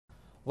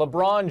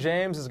LeBron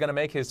James is going to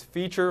make his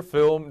feature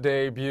film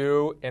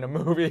debut in a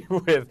movie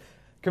with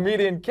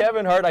comedian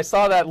Kevin Hart. I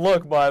saw that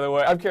look, by the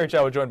way. I'm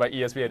Karl, joined by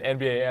ESPN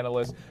NBA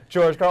analyst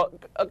George Karl.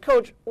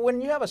 Coach, when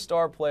you have a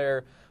star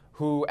player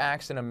who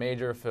acts in a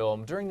major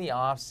film during the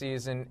off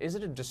season, is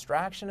it a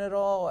distraction at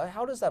all?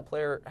 How does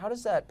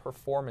that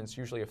performance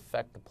usually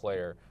affect the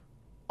player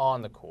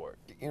on the court?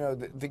 You know,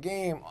 the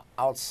game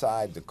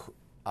outside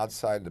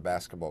the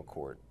basketball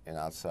court and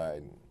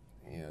outside,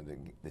 you know,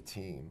 the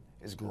team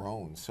has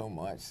grown so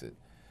much that,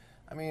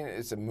 I mean,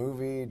 it's a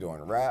movie,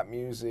 doing rap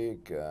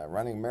music,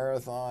 running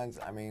marathons.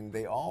 I mean,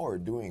 they all are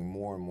doing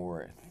more and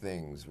more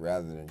things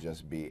rather than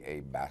just be a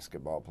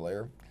basketball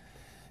player.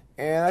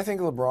 And I think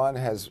LeBron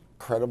has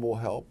credible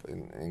help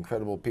and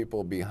incredible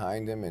people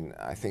behind him, and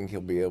I think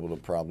he'll be able to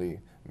probably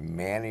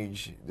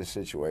manage the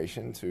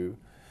situation to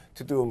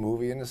do a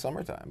movie in the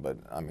summertime. But,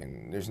 I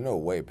mean, there's no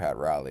way Pat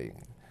Riley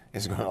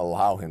is going to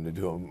allow him to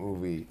do a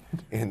movie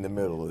in the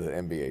middle of the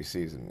NBA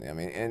season. I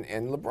mean,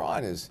 and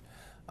LeBron is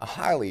a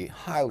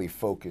highly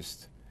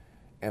focused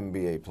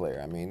NBA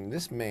player. I mean,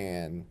 this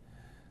man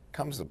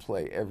comes to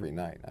play every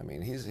night. I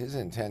mean, his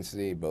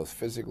intensity, both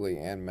physically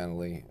and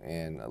mentally,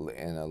 and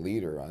a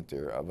leader out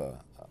there of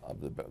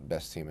the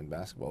best team in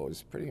basketball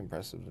is pretty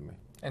impressive to me.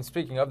 And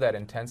speaking of that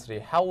intensity,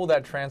 how will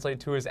that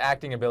translate to his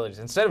acting abilities?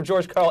 Instead of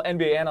George Karl,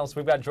 NBA analyst,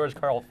 we've got George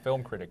Karl,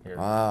 film critic here.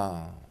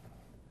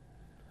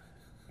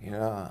 You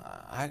know,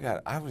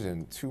 I was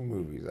in 2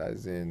 movies. I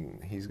was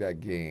in He's Got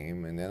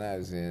Game, and then I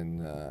was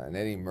in an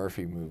Eddie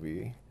Murphy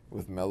movie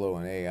with Mello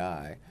and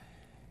AI.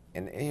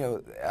 And, you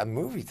know, a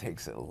movie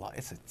takes a lot.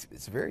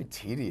 It's very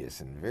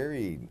tedious and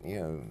very, you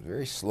know,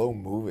 very slow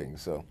moving.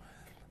 So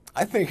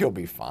I think he'll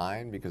be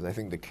fine because I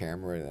think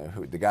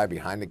the guy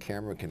behind the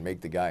camera can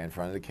make the guy in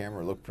front of the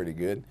camera look pretty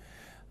good.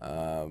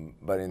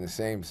 But in the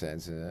same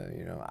sense,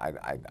 you know, I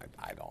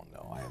don't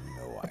know. I have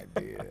no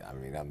idea. I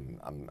mean,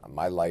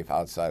 my life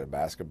outside of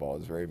basketball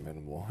is very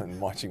minimal, and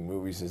watching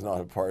movies is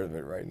not a part of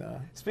it right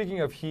now.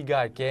 Speaking of He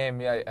Got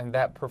Game, yeah, and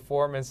that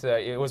performance,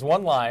 it was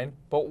one line,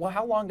 but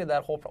how long did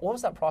what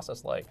was that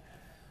process like?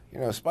 You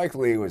know, Spike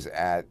Lee was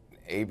at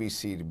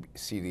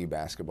ABCD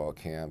basketball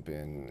camp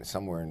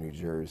somewhere in New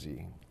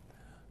Jersey.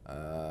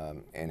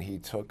 And he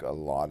took a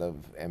lot of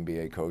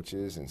NBA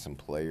coaches and some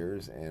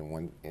players and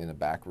went in a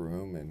back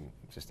room and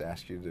just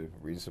asked you to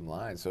read some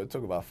lines. So it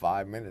took about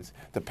 5 minutes.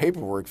 The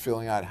paperwork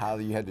filling out how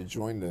you had to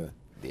join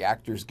the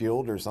Actors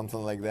Guild or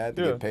something like that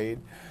to get paid,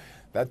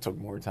 that took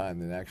more time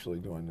than actually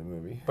doing the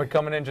movie. But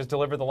coming in, just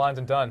delivered the lines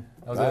and done.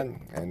 That was it.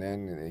 And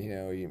then, you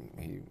know,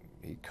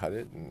 he cut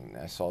it, and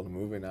I saw the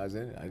movie, and I was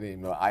in it. I didn't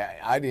even know.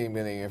 I didn't even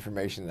get any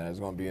information that I was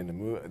going to be in the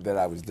movie, that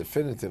I was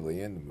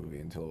definitively in the movie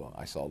until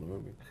I saw the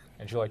movie.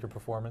 And you like your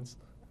performance?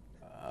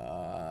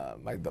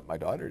 My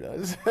daughter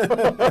does.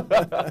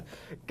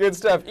 Good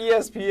stuff.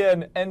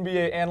 ESPN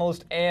NBA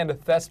analyst and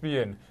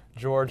thespian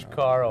George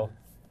Karl.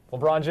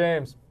 LeBron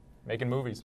James making movies.